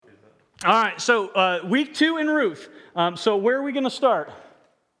All right, so week 2 in Ruth. So where are we going to start?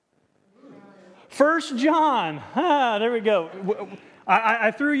 1 John. There we go.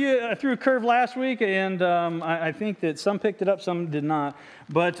 I threw a curve last week, and I think that some picked it up, some did not.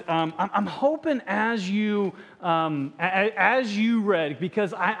 But I'm hoping as you read,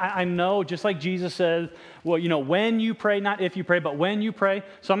 because I know, just like Jesus said, well, when you pray, not if you pray, but when you pray.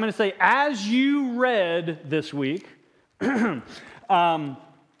 So I'm going to say, as you read this week,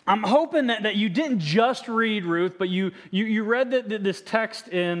 I'm hoping that you didn't just read Ruth, but you read this text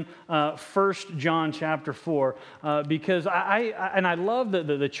in 1 John chapter 4, because I love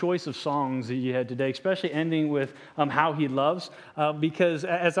the choice of songs that you had today, especially ending with How He Loves, because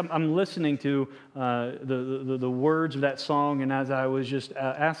as I'm listening to the words of that song, and as I was just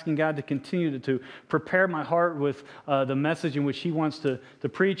asking God to continue to prepare my heart with the message in which He wants to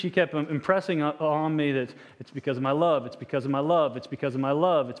preach, He kept impressing on me that it's because of my love, it's because of my love, it's because of my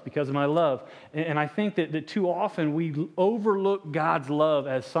love, it's because of my love. And I think that too often we overlook God's love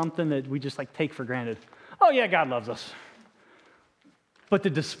as something that we just take for granted. Oh yeah, God loves us. But the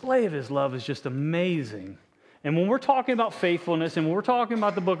display of His love is just amazing. And when we're talking about faithfulness, and when we're talking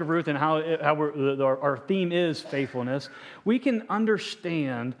about the book of Ruth and how our theme is faithfulness, we can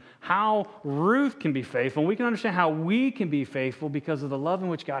understand how Ruth can be faithful, and we can understand how we can be faithful because of the love in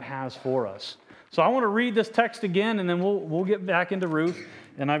which God has for us. So I want to read this text again, and then we'll get back into Ruth.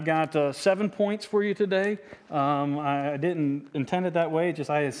 And I've got 7 points for you today. I didn't intend it that way, just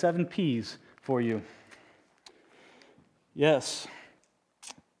I had 7 P's for you. Yes.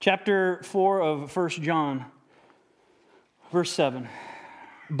 Chapter 4 of 1 John, verse 7.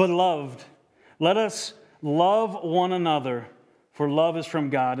 Beloved, let us love one another, for love is from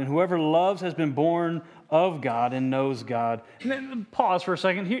God, and whoever loves has been born of God and knows God. And then pause for a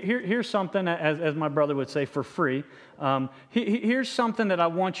second. Here's something, as my brother would say, for free. Here's something that I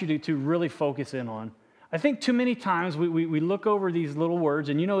want you to really focus in on. I think too many times we look over these little words,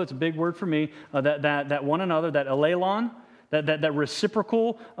 and it's a big word for me, that one another, that elelon, that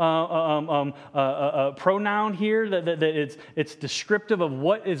reciprocal pronoun here, that it's descriptive of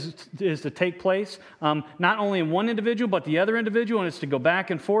what is to take place, not only in one individual, but the other individual, and it's to go back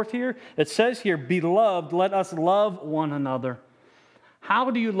and forth here. It says here, beloved, let us love one another.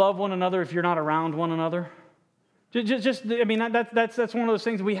 How do you love one another if you're not around one another? That's one of those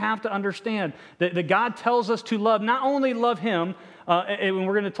things we have to understand, that God tells us to love, not only love Him, and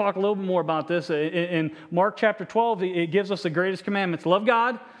we're going to talk a little bit more about this. In Mark chapter 12, it gives us the greatest commandments. Love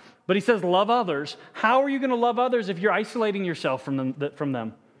God, but He says love others. How are you going to love others if you're isolating yourself from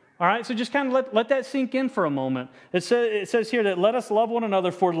them? All right, so just kind of let that sink in for a moment. It says here that let us love one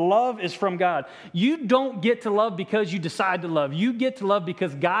another, for love is from God. You don't get to love because you decide to love. You get to love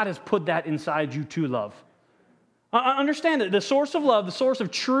because God has put that inside you to love. Understand that the source of love, the source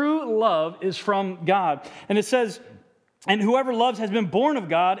of true love is from God. And it says, and whoever loves has been born of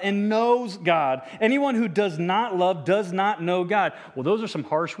God and knows God. Anyone who does not love does not know God. Well, those are some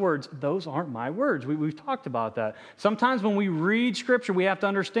harsh words. Those aren't my words. We've talked about that. Sometimes when we read Scripture, we have to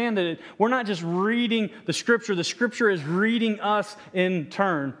understand that we're not just reading the Scripture is reading us in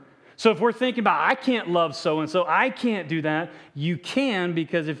turn. So if we're thinking about, I can't love so-and-so, I can't do that, you can,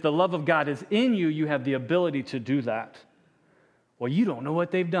 because if the love of God is in you, you have the ability to do that. Well, you don't know what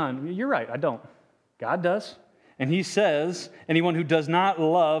they've done. You're right, I don't. God does. And He says, anyone who does not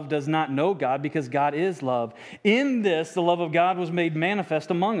love does not know God, because God is love. In this, the love of God was made manifest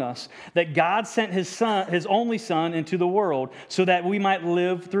among us, that God sent His only Son into the world, so that we might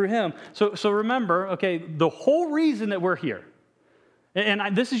live through Him. So remember, okay, the whole reason that we're here,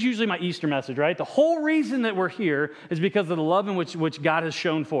 and this is usually my Easter message, right? The whole reason that we're here is because of the love in which God has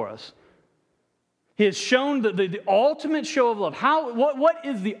shown for us. He has shown the ultimate show of love. What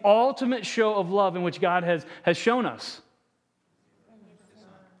is the ultimate show of love in which God has shown us?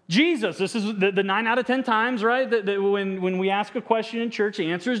 Jesus. This is the 9 out of 10 times, right? That when we ask a question in church,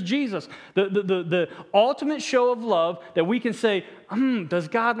 the answer is Jesus. The ultimate show of love that we can say, does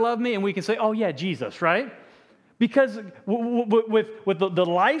God love me? And we can say, oh yeah, Jesus, right? Because with the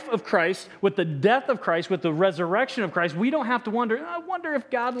life of Christ, with the death of Christ, with the resurrection of Christ, we don't have to wonder, I wonder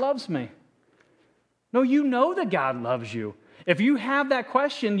if God loves me. No, you know that God loves you. If you have that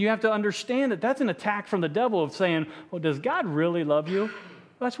question, you have to understand that that's an attack from the devil of saying, well, does God really love you?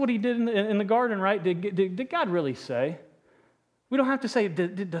 That's what He did in the garden, right? Did God really say? We don't have to say,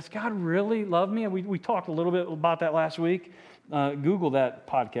 does God really love me? We talked a little bit about that last week. Google that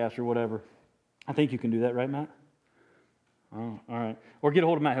podcast or whatever. I think you can do that, right, Matt? Oh, all right. Or get a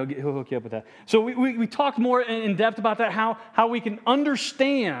hold of Matt. He'll hook you up with that. So we talked more in depth about that, how we can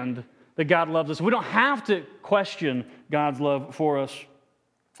understand that God loves us. We don't have to question God's love for us.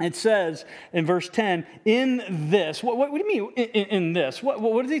 It says in verse 10, in this. What do you mean in this?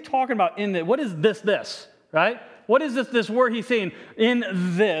 What is he talking about in this? What is this, right? What is this word he's saying in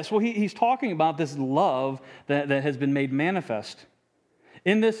this? Well, he's talking about this love that has been made manifest.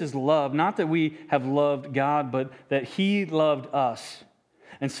 In this is love, not that we have loved God, but that he loved us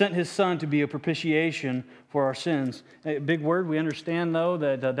and sent his son to be a propitiation for our sins. A big word, we understand, though,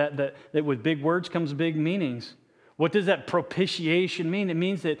 that with big words comes big meanings. What does that propitiation mean? It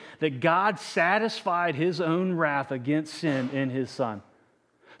means that God satisfied his own wrath against sin in his son.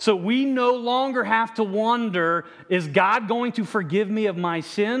 So we no longer have to wonder, is God going to forgive me of my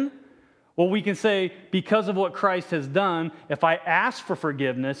sin? Well, we can say, because of what Christ has done, if I ask for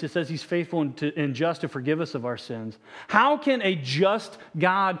forgiveness, it says he's faithful and just to forgive us of our sins. How can a just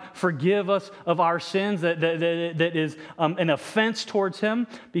God forgive us of our sins that is an offense towards him?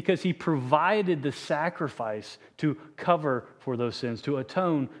 Because he provided the sacrifice to cover for those sins, to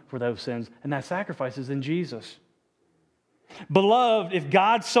atone for those sins, and that sacrifice is in Jesus. Beloved, if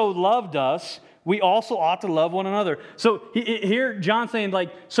God so loved us, we also ought to love one another. So here, John's saying,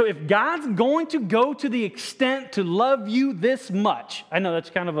 so if God's going to go to the extent to love you this much, I know that's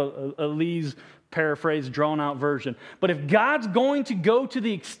kind of a Lee's paraphrase, drawn out version, but if God's going to go to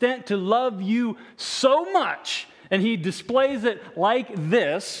the extent to love you so much, and he displays it like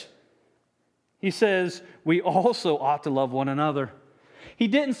this, he says, we also ought to love one another. He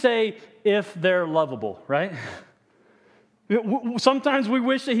didn't say if they're lovable, right? Sometimes we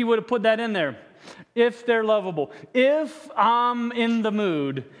wish that he would have put that in there. If they're lovable, if I'm in the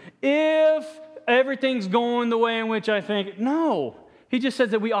mood, if everything's going the way in which I think. No, he just says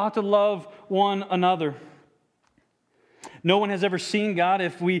that we ought to love one another. No one has ever seen God.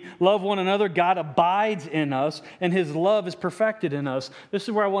 If we love one another, God abides in us, and his love is perfected in us. This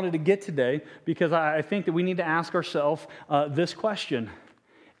is where I wanted to get today, because I think that we need to ask ourselves this question.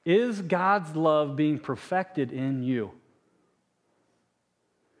 Is God's love being perfected in you?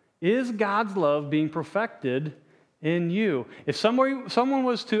 Is God's love being perfected in you? If someone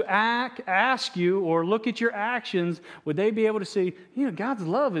was to ask you or look at your actions, would they be able to say, God's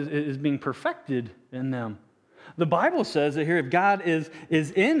love is being perfected in them? The Bible says that here, if God is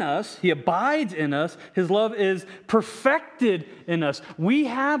in us, he abides in us, his love is perfected in us. We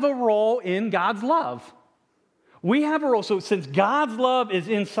have a role in God's love. We have a role. So since God's love is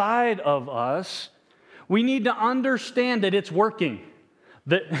inside of us, we need to understand that it's working.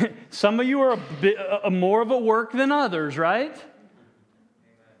 That some of you are a bit more of a work than others, right?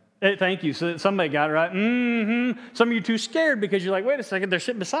 Hey, thank you. So somebody got it right. Mm-hmm. Some of you are too scared because you're like, wait a second, they're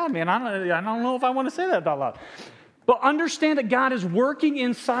sitting beside me, and I don't know if I want to say that out loud. But understand that God is working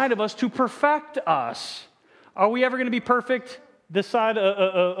inside of us to perfect us. Are we ever going to be perfect this side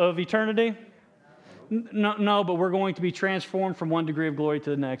of eternity? No, but we're going to be transformed from one degree of glory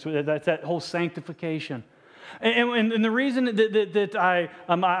to the next. That's that whole sanctification. And the reason that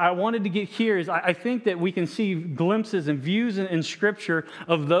I wanted to get here is I think that we can see glimpses and views in Scripture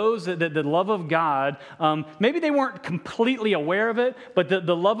of those that the love of God, maybe they weren't completely aware of it, but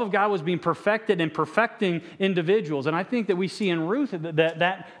the love of God was being perfected and perfecting individuals. And I think that we see in Ruth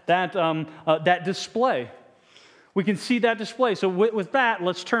that display. We can see that display. So with that,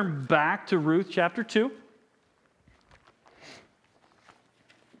 let's turn back to Ruth chapter 2.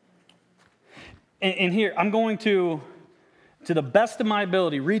 And here, I'm going to the best of my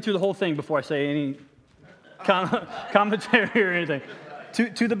ability, read through the whole thing before I say any commentary or anything.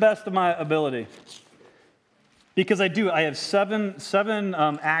 To the best of my ability. Because I have seven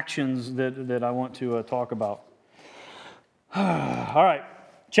actions that I want to talk about. All right.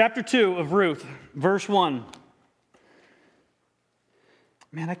 Chapter 2 of Ruth, verse 1.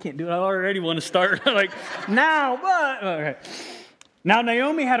 Man, I can't do it. I already want to start now, but... Okay. Now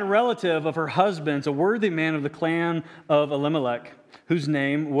Naomi had a relative of her husband's, a worthy man of the clan of Elimelech, whose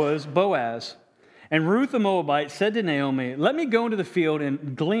name was Boaz. And Ruth the Moabite said to Naomi, let me go into the field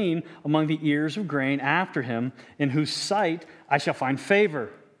and glean among the ears of grain after him, in whose sight I shall find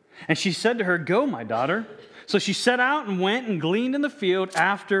favor. And she said to her, go, my daughter. So she set out and went and gleaned in the field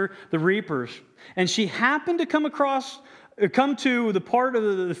after the reapers. And she happened to come to the part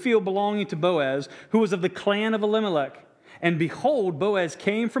of the field belonging to Boaz, who was of the clan of Elimelech. And behold, Boaz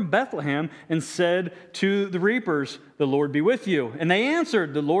came from Bethlehem and said to the reapers, the Lord be with you. And they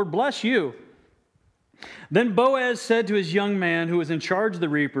answered, the Lord bless you. Then Boaz said to his young man who was in charge of the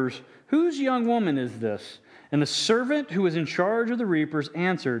reapers, whose young woman is this? And the servant who was in charge of the reapers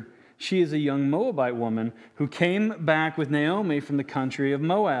answered, she is a young Moabite woman who came back with Naomi from the country of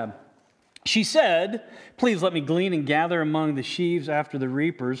Moab. She said, please let me glean and gather among the sheaves after the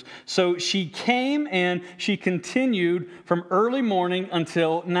reapers. So she came and she continued from early morning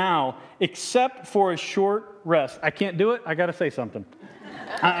until now, except for a short rest. I can't do it. I got to say something.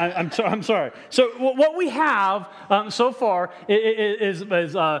 I'm sorry. So what we have so far is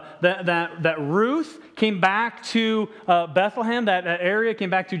that Ruth came back to Bethlehem, that area, came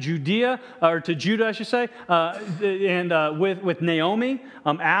back to Judea, or to Judah, I should say, and with Naomi,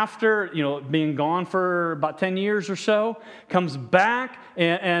 after being gone for about 10 years or so, comes back,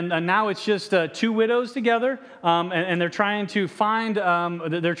 and now it's just two widows together, and they're trying to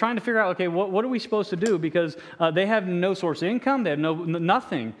figure out, okay, what are we supposed to do? Because they have no source of income, they have nothing.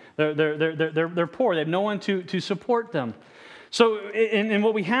 They're poor. They have no one to support them. So, and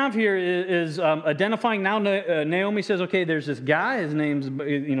what we have here is identifying. Now, Naomi says, "Okay, there's this guy. His name's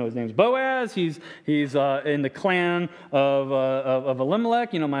Boaz. He's in the clan of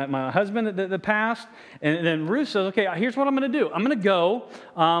Elimelech. My husband that passed." And then Ruth says, "Okay, here's what I'm going to do. I'm going to go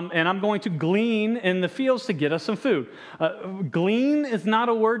and I'm going to glean in the fields to get us some food." Glean is not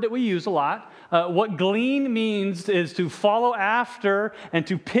a word that we use a lot. What glean means is to follow after and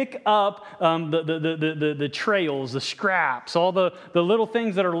to pick up the trails, the scraps, all the little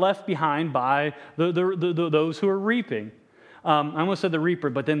things that are left behind by those who are reaping. I almost said the reaper,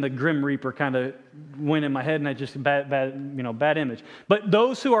 but then the grim reaper kind of went in my head, and I just bad image. But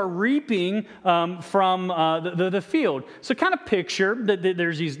those who are reaping from the field. So kind of picture that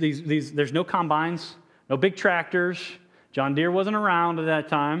there's there's no combines, no big tractors. John Deere wasn't around at that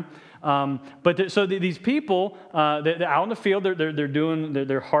time. So these people, they're out in the field,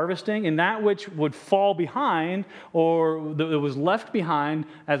 they're harvesting, and that which would fall behind or that was left behind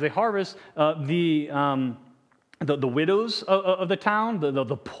as they harvest, the widows of the town,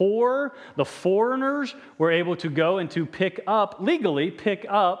 the poor, the foreigners were able to go and to legally pick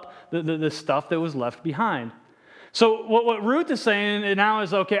up the stuff that was left behind. So what Ruth is saying now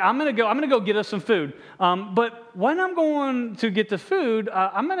is, okay, I'm gonna go get us some food. But when I'm going to get the food,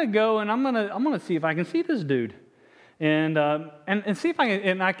 I'm gonna go and I'm gonna see if I can see this dude, and see if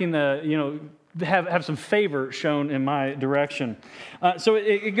I can have some favor shown in my direction. So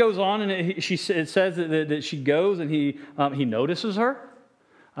it goes on, and it says that she goes and he notices her.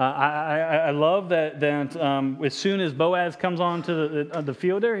 I love that as soon as Boaz comes onto the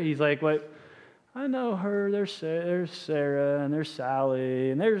field there, he's like, what? I know her. There's Sarah, and there's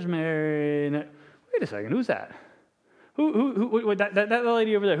Sally, and there's Mary. And wait a second, who's that? Who that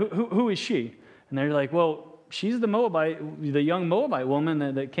lady over there? Who is she? And they're like, well, she's the young Moabite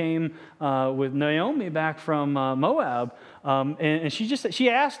woman that came with Naomi back from Moab, and she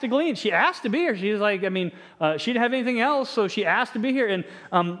asked to glean. She asked to be here. She was like, she didn't have anything else, so she asked to be here. And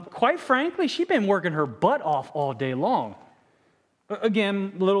quite frankly, she'd been working her butt off all day long.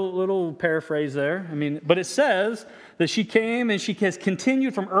 Again, little paraphrase there. But it says that she came and she has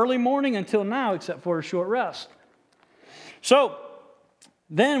continued from early morning until now, except for a short rest. So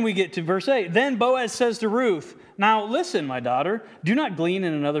then we get to verse 8. Then Boaz says to Ruth, now listen, my daughter, do not glean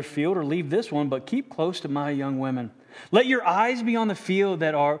in another field or leave this one, but keep close to my young women. Let your eyes be on the field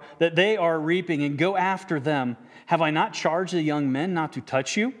that they are reaping, and go after them. Have I not charged the young men not to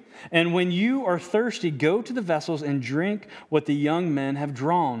touch you? And when you are thirsty, go to the vessels and drink what the young men have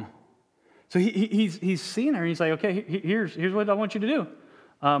drawn. So he's seen her, and he's like, okay, here's what I want you to do.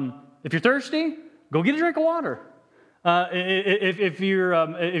 If you're thirsty, go get a drink of water. If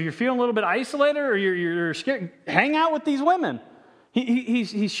you're feeling a little bit isolated or you're scared, hang out with these women.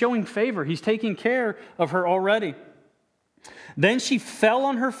 He's showing favor. He's taking care of her already. Then she fell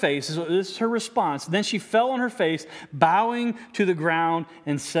on her face. This is her response. Then she fell on her face, bowing to the ground,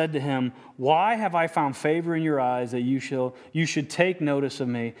 and said to him, why have I found favor in your eyes that you should take notice of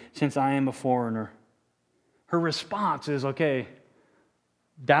me, since I am a foreigner? Her response is, okay,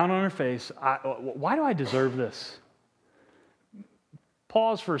 down on her face, why do I deserve this?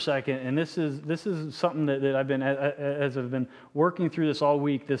 Pause for a second, and this is something that I've been, as I've been working through this all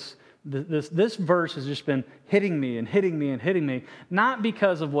week, this verse has just been hitting me and hitting me and hitting me, not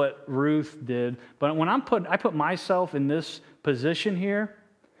because of what Ruth did, but when I put myself in this position here,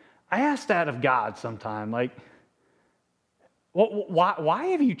 I ask that of God sometime, like, why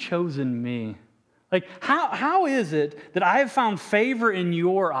have you chosen me? Like, how is it that I have found favor in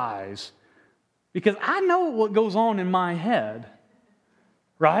your eyes? Because I know what goes on in my head,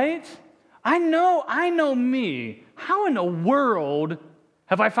 right? I know me. How in the world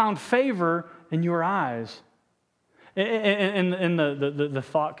have I found favor in your eyes? And the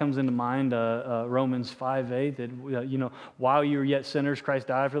thought comes into mind, Romans 5:8, that while you were yet sinners, Christ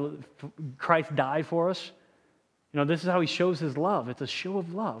died for us. This is how he shows his love. It's a show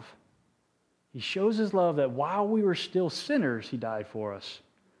of love. He shows his love that while we were still sinners, he died for us.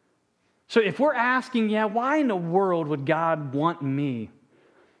 So if we're asking, why in the world would God want me?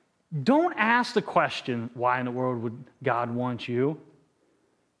 Don't ask the question, why in the world would God want you?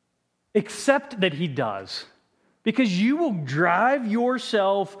 Accept that he does. Because you will drive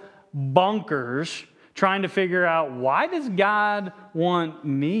yourself bonkers trying to figure out, why does God want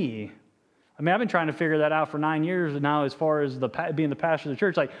me? I mean, I've been trying to figure that out for 9 years now as far as being the pastor of the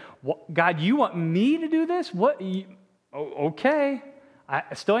church. Like, God, you want me to do this? What? Okay. I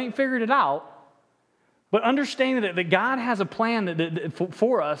still ain't figured it out. But understanding that God has a plan that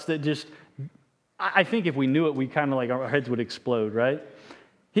for us that just, I think if we knew it, we kind of like our heads would explode, right?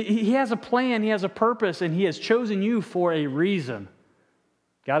 He has a plan, he has a purpose, and he has chosen you for a reason.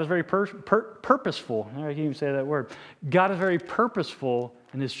 God is very purposeful. I can't even say that word. God is very purposeful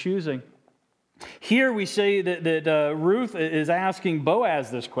in his choosing. Here we say that Ruth is asking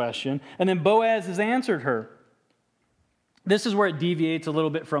Boaz this question, and then Boaz has answered her. This is where it deviates a little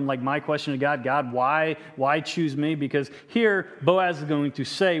bit from like my question to God. God, why choose me? Because here Boaz is going to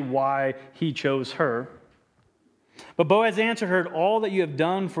say why he chose her. But Boaz answered her, all that you have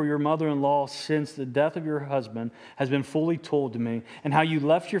done for your mother-in-law since the death of your husband has been fully told to me, and how you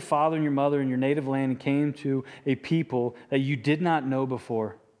left your father and your mother in your native land and came to a people that you did not know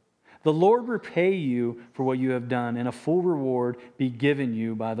before. The Lord repay you for what you have done, and a full reward be given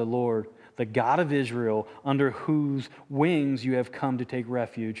you by the Lord, the God of Israel, under whose wings you have come to take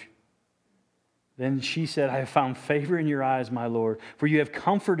refuge. Then she said, I have found favor in your eyes, my Lord, for you have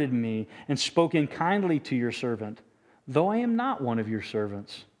comforted me and spoken kindly to your servant, though I am not one of your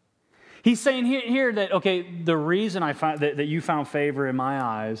servants. He's saying here that, okay, the reason I find that you found favor in my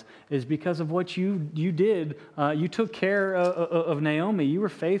eyes is because of what you did. You took care of Naomi. You were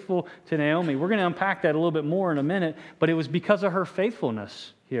faithful to Naomi. We're going to unpack that a little bit more in a minute, but it was because of her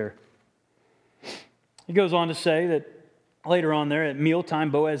faithfulness here. He goes on to say that later on there at mealtime,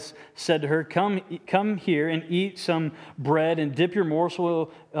 Boaz said to her, come here and eat some bread and dip your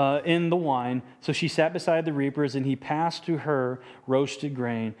morsel in the wine. So she sat beside the reapers, and he passed to her roasted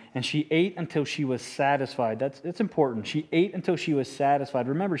grain, and she ate until she was satisfied. That's important. She ate until she was satisfied.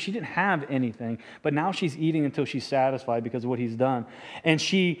 Remember, she didn't have anything, but now she's eating until she's satisfied because of what he's done. And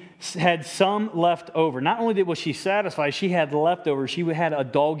she had some left over. Not only was she satisfied, she had leftovers. She had a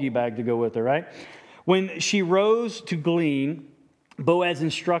doggy bag to go with her, right? When she rose to glean, Boaz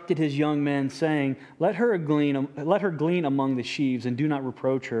instructed his young men, saying, Let her glean among the sheaves, and do not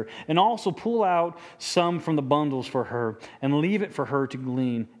reproach her. And also pull out some from the bundles for her, and leave it for her to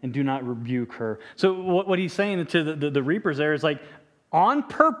glean, and do not rebuke her. So what he's saying to the reapers there is like, on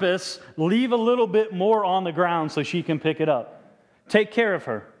purpose, leave a little bit more on the ground so she can pick it up. Take care of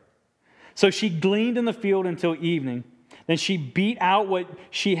her. So she gleaned in the field until evening. Then she beat out what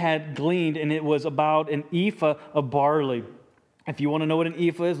she had gleaned, and it was about an ephah of barley. If you want to know what an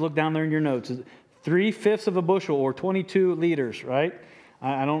ephah is, look down there in your notes. It's 3/5 of a bushel, or 22 liters, right?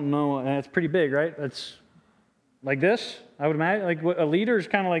 I don't know. That's pretty big, right? That's like this, I would imagine. Like a liter is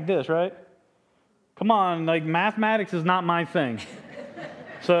kind of like this, right? Come on, like mathematics is not my thing.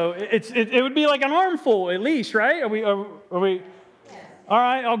 So it would be like an armful at least, right? Are we? All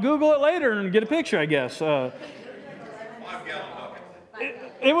right, I'll Google it later and get a picture, I guess.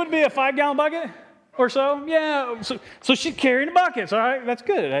 It would be a 5-gallon bucket or so. Yeah. So she's carrying buckets. All right, that's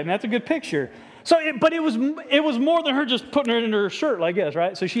good, and that's a good picture. So, but it was more than her just putting it in her shirt, I guess,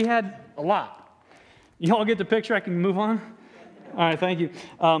 right? So she had a lot. You all get the picture? I can move on. All right, thank you.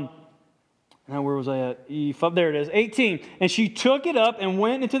 Now, where was I at? There it is, 18. And she took it up and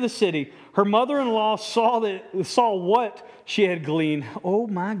went into the city. Her mother-in-law saw what she had gleaned. Oh,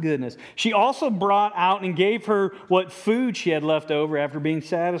 my goodness. She also brought out and gave her what food she had left over after being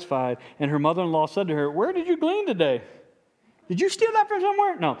satisfied. And her mother-in-law said to her, Where did you glean today? Did you steal that from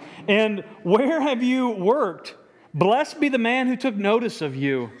somewhere? No. And where have you worked? Blessed be the man who took notice of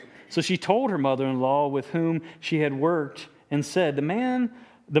you. So she told her mother-in-law with whom she had worked and said,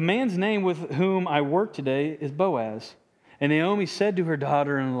 The man's name with whom I work today is Boaz. And Naomi said to her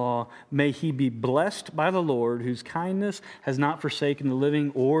daughter-in-law, May he be blessed by the Lord, whose kindness has not forsaken the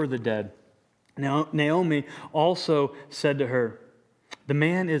living or the dead. Now Naomi also said to her, The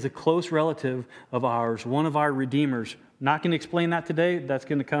man is a close relative of ours, one of our redeemers. Not going to explain that today. That's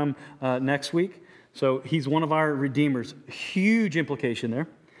going to come next week. So he's one of our redeemers. Huge implication there.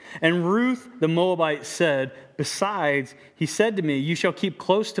 And Ruth the Moabite said, Besides, he said to me, You shall keep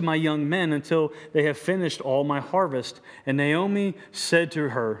close to my young men until they have finished all my harvest. And Naomi said to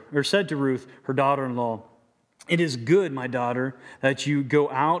Ruth, her daughter-in-law, It is good, my daughter, that you go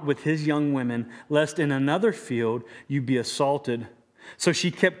out with his young women, lest in another field you be assaulted. So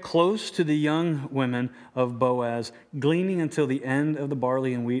she kept close to the young women of Boaz, gleaning until the end of the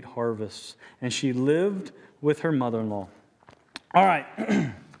barley and wheat harvests. And she lived with her mother-in-law. All right.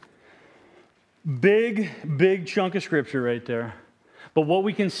 Big chunk of scripture right there. But what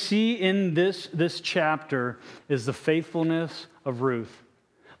we can see in this chapter is the faithfulness of Ruth.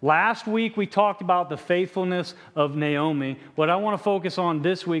 Last week we talked about the faithfulness of Naomi. What I want to focus on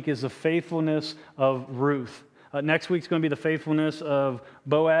this week is the faithfulness of Ruth. Next week's going to be the faithfulness of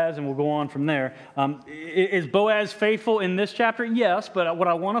Boaz, and we'll go on from there. Is Boaz faithful in this chapter? Yes, but what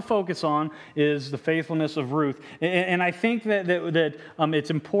I want to focus on is the faithfulness of Ruth. And I think that it's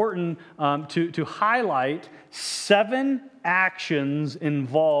important to highlight 7 actions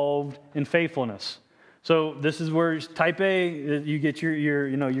involved in faithfulness. So this is where type A, you get you're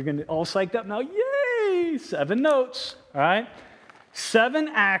going to all psyched up now. Yay! 7 notes, all right? 7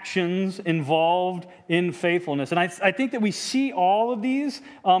 actions involved in faithfulness. And I think that we see all of these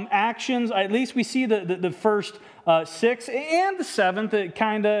actions, at least we see the first 6 and the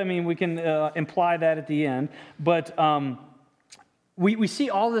 7th, we can imply that at the end. But we see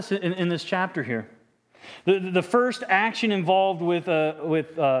all this in this chapter here. The first action involved with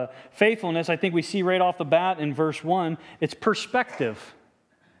faithfulness, I think we see right off the bat in verse 1, it's perspective.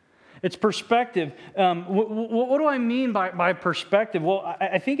 It's perspective. What do I mean by perspective? Well,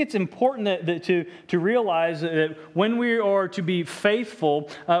 I think it's important to realize that when we are to be faithful,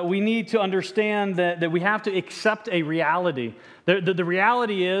 we need to understand that we have to accept a reality. The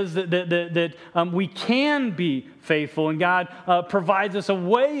reality is that we can be faithful, and God provides us a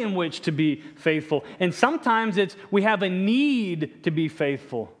way in which to be faithful. And sometimes we have a need to be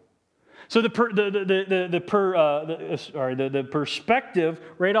faithful. So the perspective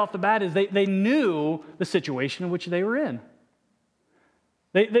right off the bat is they knew the situation in which they were in.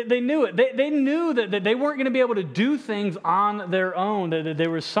 They knew it. They knew that they weren't going to be able to do things on their own, that there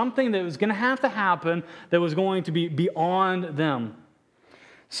was something that was going to have to happen that was going to be beyond them.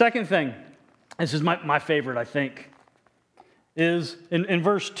 Second thing, this is my favorite, I think, is in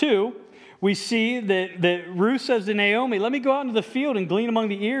verse 2, we see that Ruth says to Naomi, "Let me go out into the field and glean among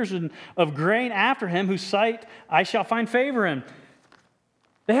the ears of grain after him, whose sight I shall find favor in."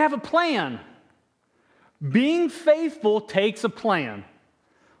 They have a plan. Being faithful takes a plan.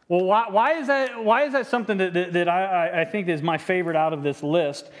 Well, why is that? Why is that something that I think is my favorite out of this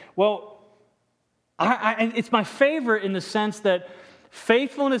list? Well, it's my favorite in the sense that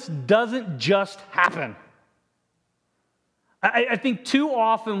faithfulness doesn't just happen. I think too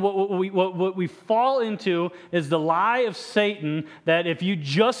often what we fall into is the lie of Satan that if you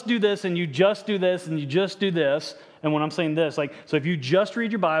just do this and you just do this and you just do this, and when I'm saying this, so if you just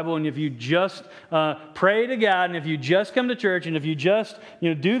read your Bible and if you just pray to God and if you just come to church and if you just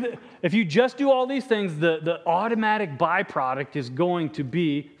if you just do all these things, the automatic byproduct is going to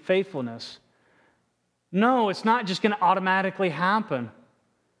be faithfulness. No, it's not just going to automatically happen.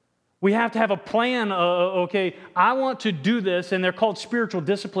 We have to have a plan. Okay, I want to do this, and they're called spiritual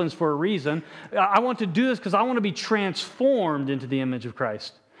disciplines for a reason. I want to do this because I want to be transformed into the image of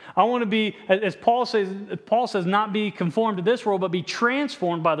Christ. I want to be, as Paul says, not be conformed to this world, but be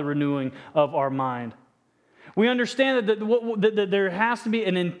transformed by the renewing of our mind. We understand that there has to be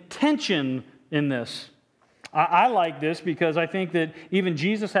an intention in this. I like this because I think that even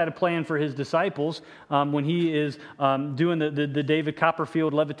Jesus had a plan for his disciples when he is doing the David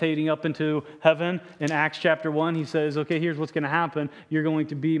Copperfield levitating up into heaven in Acts chapter 1. He says, okay, here's what's going to happen. You're going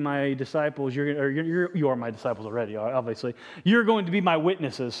to be my disciples. You are my disciples already, obviously. You're going to be my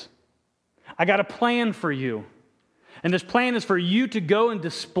witnesses. I got a plan for you. And this plan is for you to go and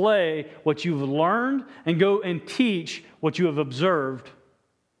display what you've learned and go and teach what you have observed.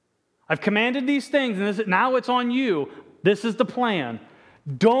 I've commanded these things, and now it's on you. This is the plan.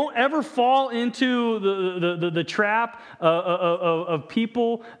 Don't ever fall into the trap of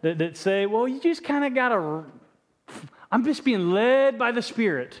people that say, well, you just kind of got to, I'm just being led by the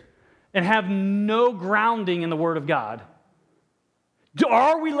Spirit, and have no grounding in the Word of God.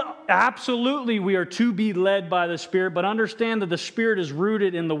 Are we? Absolutely, we are to be led by the Spirit, but understand that the Spirit is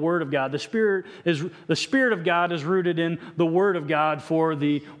rooted in the Word of God. The Spirit of God is rooted in the Word of God for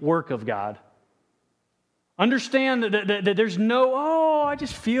the work of God. Understand that there's no, I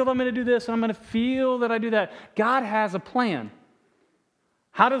just feel I'm going to do this, and I'm going to feel that I do that. God has a plan.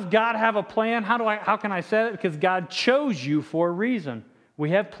 How does God have a plan? How can I say it? Because God chose you for a reason.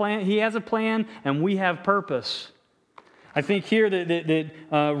 We have plan. He has a plan, and we have purpose. I think here that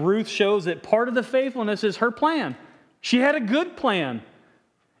Ruth shows that part of the faithfulness is her plan. She had a good plan.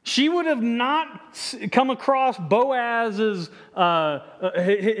 She would have not come across Boaz's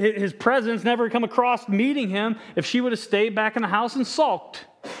his presence, never come across meeting him if she would have stayed back in the house and sulked.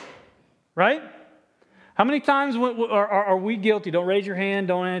 Right? How many times are we guilty? Don't raise your hand,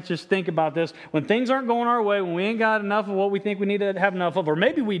 don't answer, just think about this. When things aren't going our way, when we ain't got enough of what we think we need to have enough of, or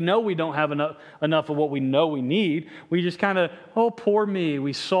maybe we know we don't have enough of what we know we need, we just kind of, oh, poor me,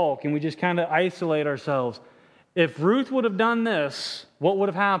 we sulk, and we just kind of isolate ourselves. If Ruth would have done this, what would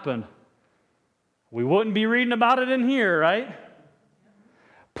have happened? We wouldn't be reading about it in here, right?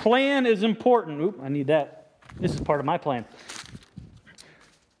 Plan is important. Oop, I need that. This is part of my plan.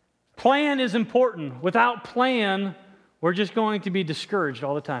 Plan is important. Without plan, we're just going to be discouraged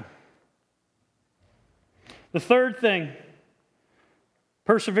all the time. The third thing,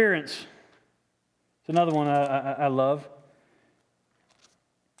 perseverance. It's another one I love.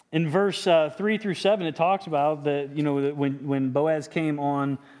 In verse 3 through 7, it talks about that, that when Boaz came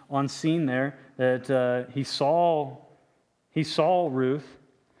on scene there, that he saw Ruth.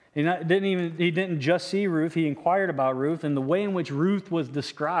 He didn't just see Ruth, he inquired about Ruth, and the way in which Ruth was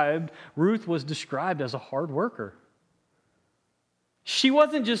described as a hard worker. She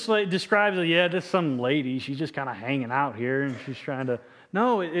wasn't just described as, this some lady, she's just kind of hanging out here and she's trying to.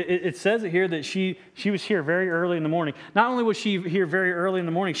 No, it says it here that she was here very early in the morning. Not only was she here very early in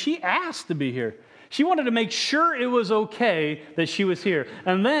the morning, she asked to be here. She wanted to make sure it was okay that she was here.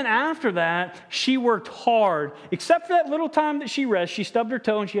 And then after that, she worked hard. Except for that little time that she rested, she stubbed her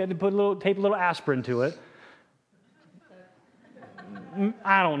toe and she had to tape a little aspirin to it.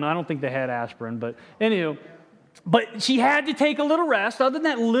 I don't know. I don't think they had aspirin, but anywho. But she had to take a little rest. Other than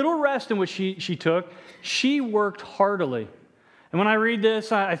that little rest in which she took, she worked heartily. And when I read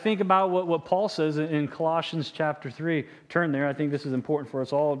this, I think about what Paul says in Colossians chapter 3. Turn there. I think this is important for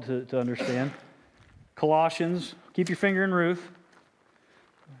us all to understand. Colossians, keep your finger in Ruth.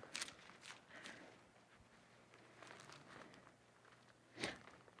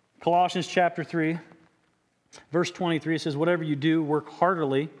 Colossians chapter 3, verse 23, it says, whatever you do, work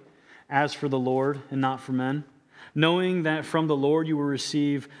heartily as for the Lord and not for men, knowing that from the Lord you will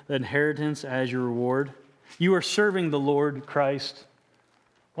receive the inheritance as your reward. You are serving the Lord Christ.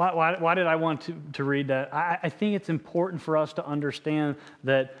 Why did I want to read that? I think it's important for us to understand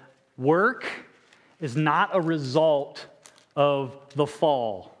that work is not a result of the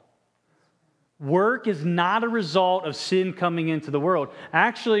fall. Work is not a result of sin coming into the world.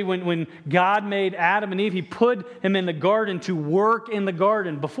 Actually, when God made Adam and Eve, He put him in the garden to work in the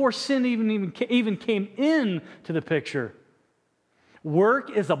garden before sin even came into the picture. Work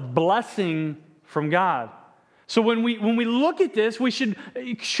is a blessing from God. So when we look at this,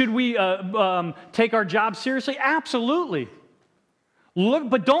 should we take our job seriously? Absolutely.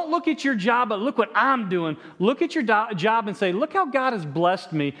 But don't look at your job, but look what I'm doing. Look at your job and say, look how God has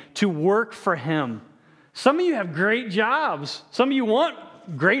blessed me to work for Him. Some of you have great jobs. Some of you want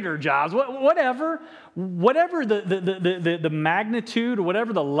greater jobs. Whatever the magnitude or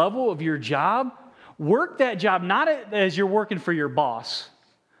whatever the level of your job, work that job not as you're working for your boss.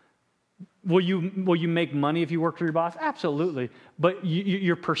 Will you make money if you work for your boss? Absolutely. But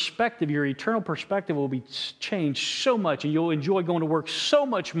your perspective, your eternal perspective will be changed so much, and you'll enjoy going to work so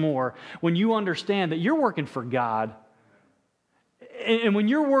much more when you understand that you're working for God. And when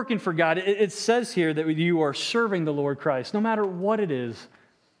you're working for God, it says here that you are serving the Lord Christ, no matter what it is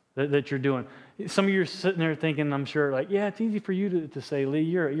that you're doing. Some of you are sitting there thinking, I'm sure, yeah, it's easy for you to say, Lee,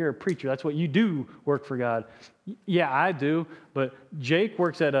 you're a preacher. That's what you do, work for God. Yeah, I do, but Jake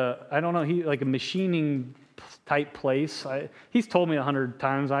works at a machining type place. He's told me 100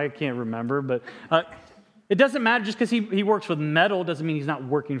 times. I can't remember, but it doesn't matter. Just because he works with metal doesn't mean he's not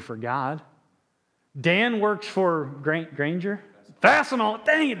working for God. Dan works for Granger. Fastenal.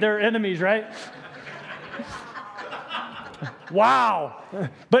 Dang it, they're enemies, right? Wow.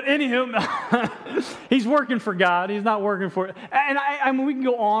 But anywho, he's working for God. He's not working for it. And I mean, we can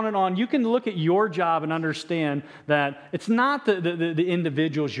go on and on. You can look at your job and understand that it's not the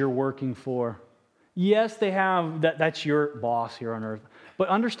individuals you're working for. Yes, they have that's your boss here on earth. But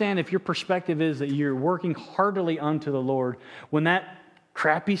understand, if your perspective is that you're working heartily unto the Lord, when that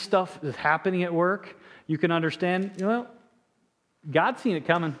crappy stuff is happening at work, you can understand, God's seen it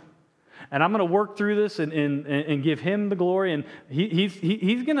coming. And I'm going to work through this and give Him the glory. And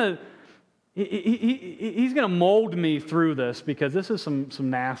He's going to mold me through this, because this is some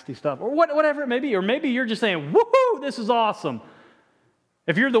nasty stuff, or whatever it may be. Or maybe you're just saying, woohoo, this is awesome.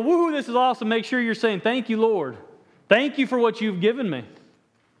 If you're the woohoo, this is awesome, make sure you're saying, thank you, Lord. Thank you for what you've given me.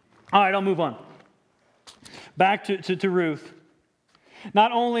 All right, I'll move on. Back to Ruth.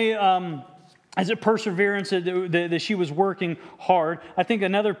 Not only Is it perseverance that she was working hard? I think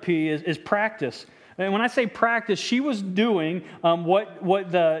another P is practice. And when I say practice, she was doing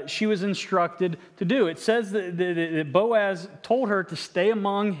what she was instructed to do. It says that Boaz told her to stay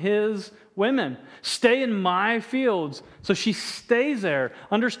among his women, stay in my fields. So she stays there,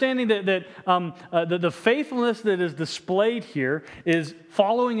 understanding that the faithfulness that is displayed here is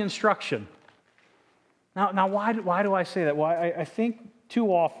following instruction. Now, why do I say that? Well, I think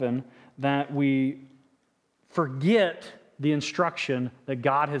too often that we forget the instruction that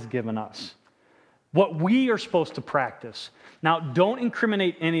God has given us, what we are supposed to practice. Now, don't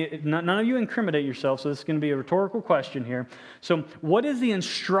incriminate none of you incriminate yourself, so this is going to be a rhetorical question here. So, what is the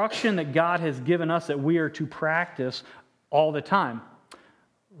instruction that God has given us that we are to practice all the time?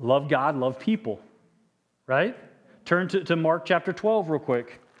 Love God, love people, right? Turn to Mark chapter 12 real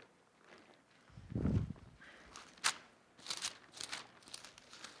quick.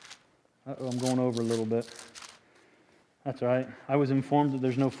 I'm going over a little bit. That's all right. I was informed that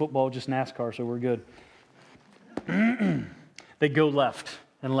there's no football, just NASCAR, so we're good. They go left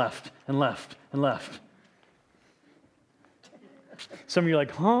and left and left and left. Some of you are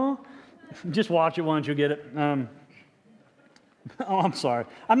like, huh? Just watch it once, you'll get it. Oh, I'm sorry.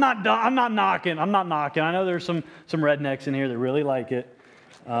 I'm not knocking. I know there's some rednecks in here that really like it.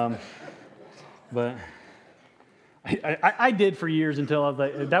 But I did for years until I was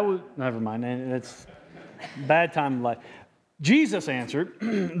like, never mind. It's bad time in life. Jesus answered,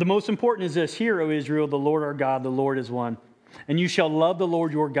 the most important is this, hear, O Israel, the Lord our God, the Lord is one. And you shall love the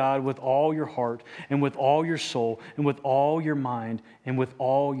Lord your God with all your heart and with all your soul and with all your mind and with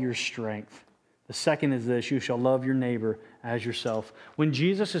all your strength. The second is this, you shall love your neighbor as yourself. When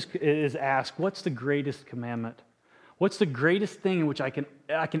Jesus is asked, what's the greatest commandment? What's the greatest thing in which I can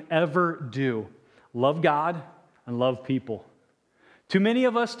ever do? Love God and love people. Too many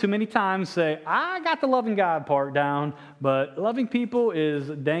of us, too many times say, I got the loving God part down, but loving people is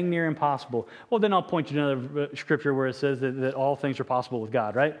dang near impossible. Well, then I'll point you to another scripture where it says that all things are possible with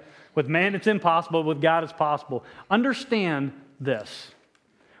God, right? With man it's impossible, with God it's possible. Understand this.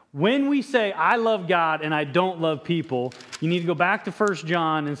 When we say, I love God and I don't love people, you need to go back to 1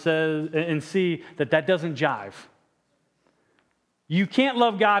 John and see that doesn't jive. You can't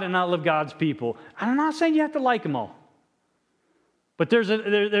love God and not love God's people. I'm not saying you have to like them all. But there's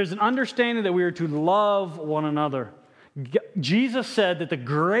an understanding that we are to love one another. Jesus said that the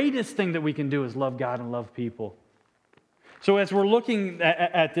greatest thing that we can do is love God and love people. So as we're looking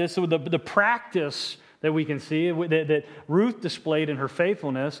at this, so the practice that we can see, that Ruth displayed in her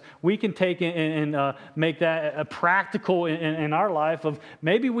faithfulness, we can take and make that a practical in our life of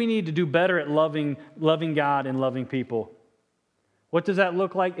maybe we need to do better at loving God and loving people. What does that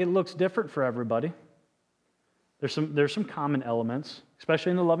look like? It looks different for everybody. There's some common elements, especially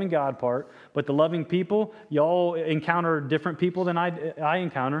in the loving God part. But the loving people, y'all encounter different people than I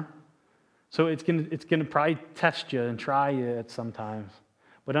encounter. So it's gonna probably test you and try you at sometimes.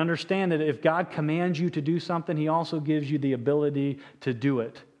 But understand that if God commands you to do something, He also gives you the ability to do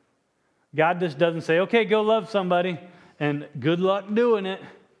it. God just doesn't say, okay, go love somebody, and good luck doing it.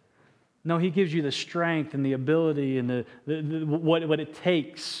 No, He gives you the strength and the ability and what it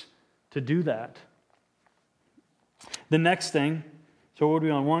takes to do that. The next thing, so what are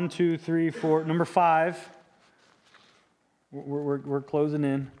we on? 1, 2, 3, 4. Number 5. We're closing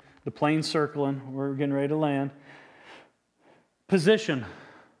in. The plane's circling. We're getting ready to land. Position.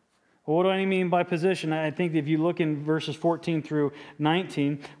 Well, what do I mean by position? I think if you look in verses 14 through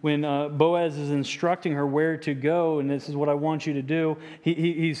 19, when Boaz is instructing her where to go, and this is what I want you to do,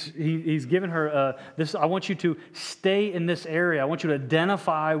 he's given her this. I want you to stay in this area. I want you to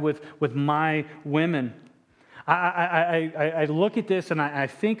identify with my women. I look at this and I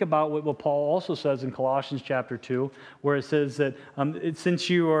think about what Paul also says in Colossians chapter 2, where it says that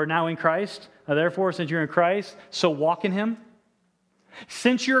since you are now in Christ, therefore, since you're in Christ, so walk in Him.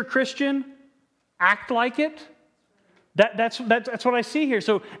 Since you're a Christian, act like it. That's what I see here.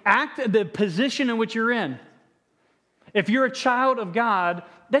 So act the position in which you're in. If you're a child of God,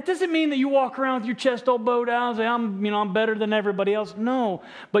 that doesn't mean that you walk around with your chest all bowed out and say, I'm better than everybody else. No,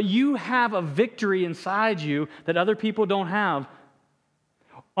 but you have a victory inside you that other people don't have.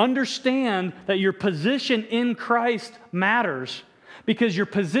 Understand that your position in Christ matters, because your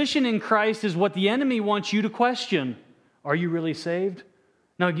position in Christ is what the enemy wants you to question. Are you really saved?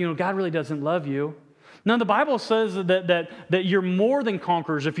 No, God really doesn't love you. No, the Bible says that you're more than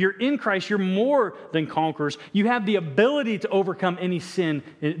conquerors. If you're in Christ, you're more than conquerors. You have the ability to overcome any sin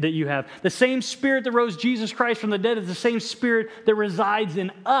that you have. The same Spirit that rose Jesus Christ from the dead is the same Spirit that resides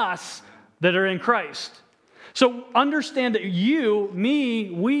in us that are in Christ. So understand that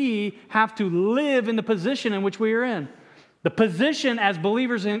we have to live in the position in which we are in. The position as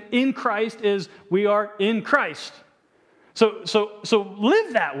believers in Christ is we are in Christ. So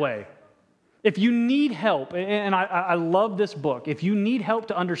live that way. If you need help, and I love this book, if you need help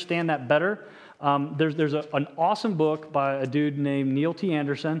to understand that better, there's an awesome book by a dude named Neil T.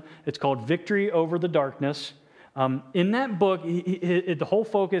 Anderson. It's called Victory Over the Darkness. In that book, the whole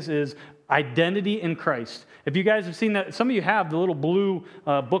focus is identity in Christ. If you guys have seen that, some of you have the little blue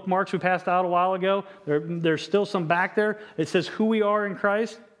bookmarks we passed out a while ago. There's still some back there. It says who we are in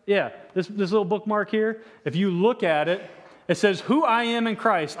Christ. Yeah, this little bookmark here, if you look at it, it says who I am in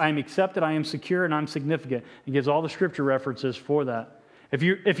Christ. I am accepted, I am secure, and I'm significant. It gives all the scripture references for that.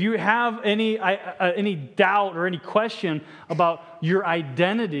 If you have any doubt or any question about your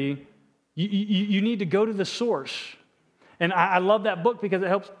identity, you need to go to the source. And I love that book because it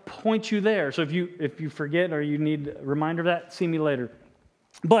helps point you there. So if you forget or you need a reminder of that, see me later.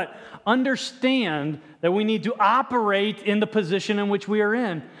 But understand that we need to operate in the position in which we are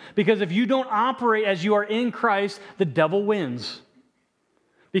in. Because if you don't operate as you are in Christ, the devil wins.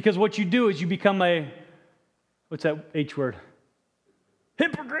 Because what you do is you become what's that H word?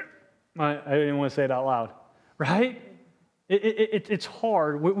 Hypocrite. I didn't want to say it out loud, right? It's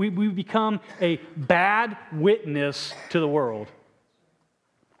hard. We become a bad witness to the world.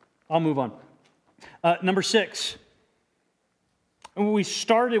 I'll move on. Number 6. We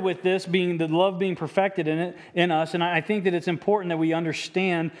started with this being the love being perfected in us, and I think that it's important that we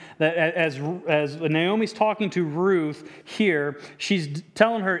understand that as Naomi's talking to Ruth here, she's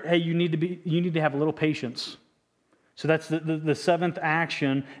telling her, "Hey, you need to have a little patience." So that's the seventh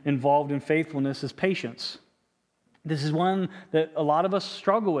action involved in faithfulness is patience. This is one that a lot of us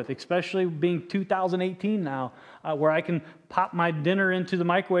struggle with, especially being 2018 now, where I can pop my dinner into the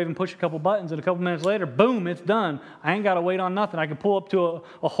microwave and push a couple buttons, and a couple minutes later, boom, it's done. I ain't got to wait on nothing. I can pull up to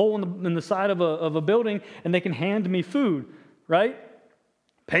a hole in the side of a building, and they can hand me food, right?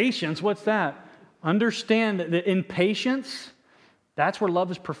 Patience, what's that? Understand that in patience, that's where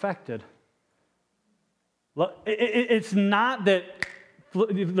love is perfected. It's not that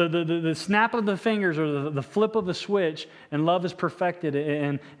the snap of the fingers or the flip of the switch and love is perfected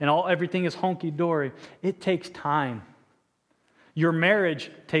and everything is honky-dory. It takes time. Your marriage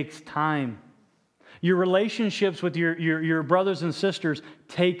takes time. Your relationships with your brothers and sisters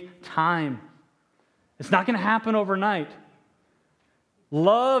take time. It's not going to happen overnight.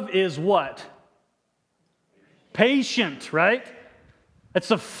 Love is what? Patient, right? That's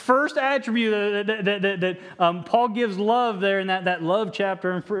the first attribute that Paul gives love there in that love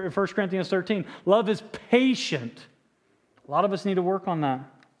chapter in 1 Corinthians 13. Love is patient. A lot of us need to work on that.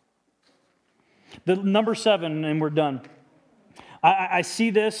 The number 7, and we're done. I see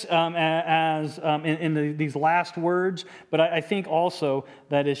this as in these last words, but I think also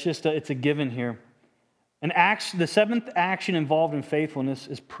that it's a given here. The seventh action involved in faithfulness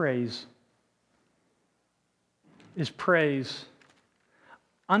is praise.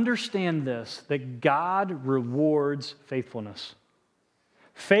 Understand this, that God rewards faithfulness.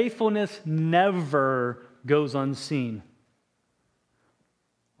 Faithfulness never goes unseen.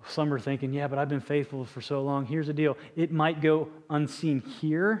 Some are thinking, yeah, but I've been faithful for so long. Here's the deal. It might go unseen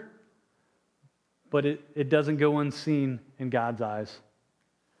here, but it doesn't go unseen in God's eyes.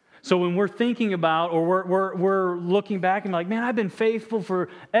 So when we're thinking about, or we're looking back and like, man, I've been faithful for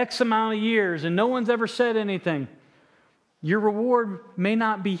X amount of years and no one's ever said anything. Your reward may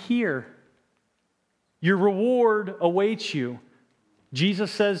not be here. Your reward awaits you.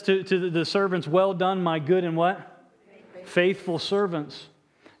 Jesus says to the servants, well done, my good and what? Faithful servants.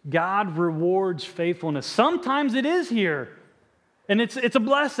 God rewards faithfulness. Sometimes it is here. And it's a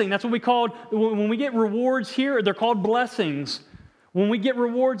blessing. That's what we call, when we get rewards here, they're called blessings. When we get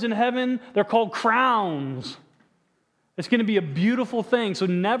rewards in heaven, they're called crowns. It's going to be a beautiful thing. So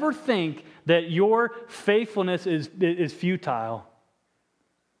never think that your faithfulness is futile.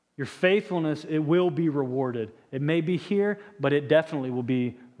 Your faithfulness, it will be rewarded. It may be here, but it definitely will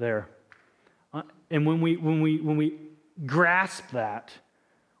be there. And when we grasp that,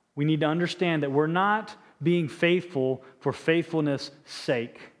 we need to understand that we're not being faithful for faithfulness'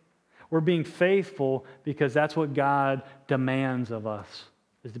 sake. We're being faithful because that's what God demands of us,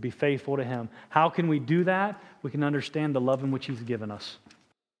 is to be faithful to Him. How can we do that? We can understand the love in which He's given us.